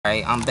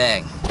Alright, I'm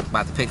back.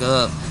 About to pick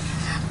her up.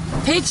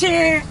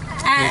 Picture.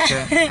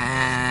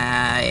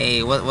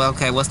 Hey,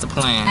 okay, what's the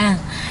plan?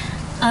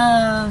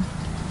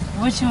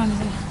 What you want to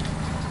do?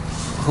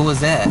 Who was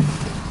that?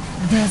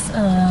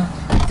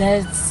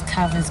 That's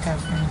Calvin's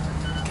girlfriend.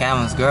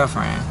 Calvin's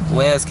girlfriend.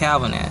 Where's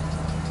Calvin at?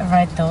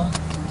 Right though.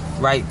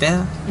 Right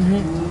there?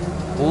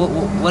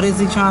 Mm-hmm. What is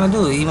he trying to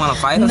do? He want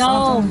to fight or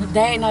something?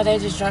 No, they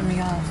just dropped me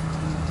off.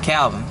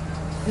 Calvin?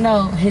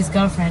 No, his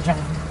girlfriend dropped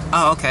me.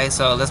 Oh, okay,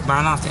 so let's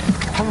burn off then.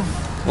 Come on.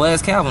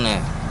 Where's Calvin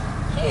at?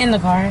 He in the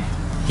car.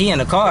 He in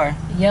the car?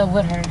 Yeah,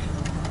 with her.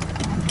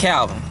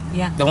 Calvin?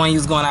 Yeah. The one you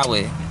was going out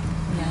with?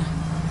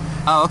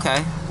 Yeah. Oh,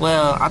 okay.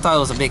 Well, I thought it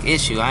was a big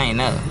issue. I ain't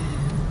know.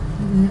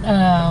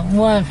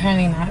 Well,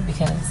 apparently not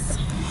because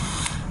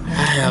I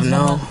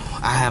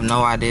have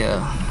no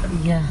idea.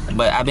 Yeah.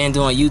 But I've been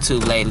doing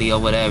YouTube lately or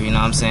whatever, you know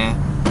what I'm saying?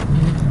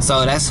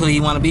 So that's who he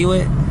want to be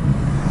with?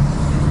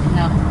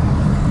 No.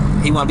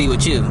 He want to be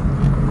with you?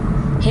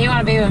 He want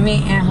to be with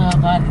me and her,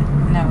 but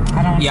no,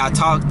 I don't. Y'all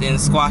talked and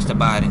squashed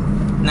about it.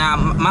 Now,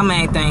 my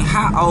main thing,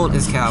 how old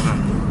is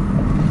Calvin?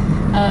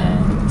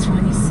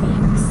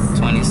 26.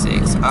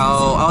 26.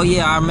 Oh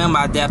yeah, I remember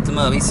I dapped him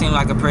up. He seemed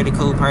like a pretty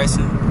cool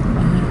person.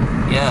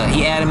 Yeah,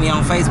 he added me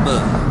on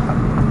Facebook.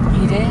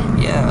 He did?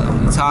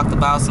 Yeah, we talked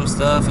about some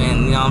stuff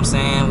and, you know what I'm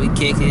saying, we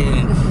kicked it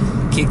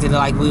and kicked it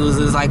like we was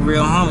like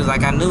real homies,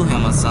 like I knew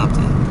him or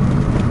something.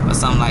 Or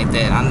something like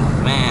that. I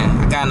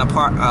got in a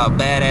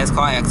badass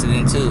car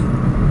accident too.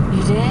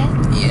 You did?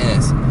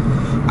 Yes.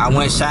 I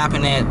went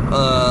shopping at,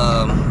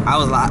 I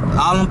was like,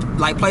 all them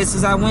like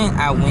places I went.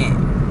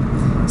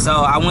 So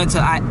I went to,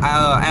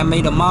 I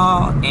made a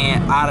mall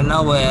and out of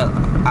nowhere,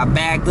 I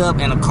backed up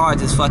and a car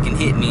just fucking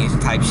hit me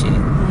and type shit.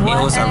 What?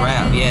 It was a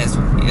wrap, yes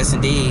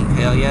indeed,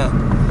 hell yeah.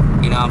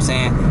 You know what I'm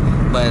saying?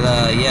 But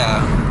yeah,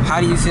 how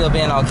do you feel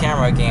being on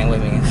camera again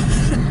with me?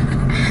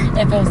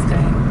 It feels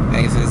good.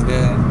 It feels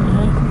good?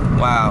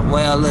 Wow,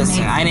 well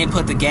listen, I didn't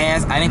put the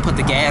gas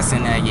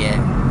in there yet.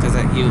 Cause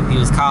he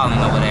was calling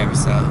or whatever,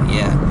 so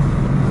yeah.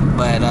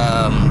 But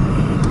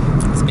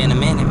it's been a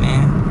minute,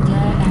 man.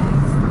 Yeah.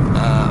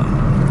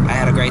 I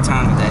had a great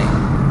time today.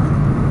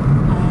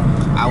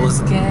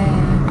 Good.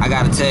 I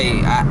gotta tell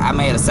you, I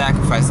made a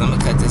sacrifice. I'm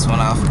gonna cut this one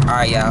off.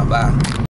 Alright, y'all, bye.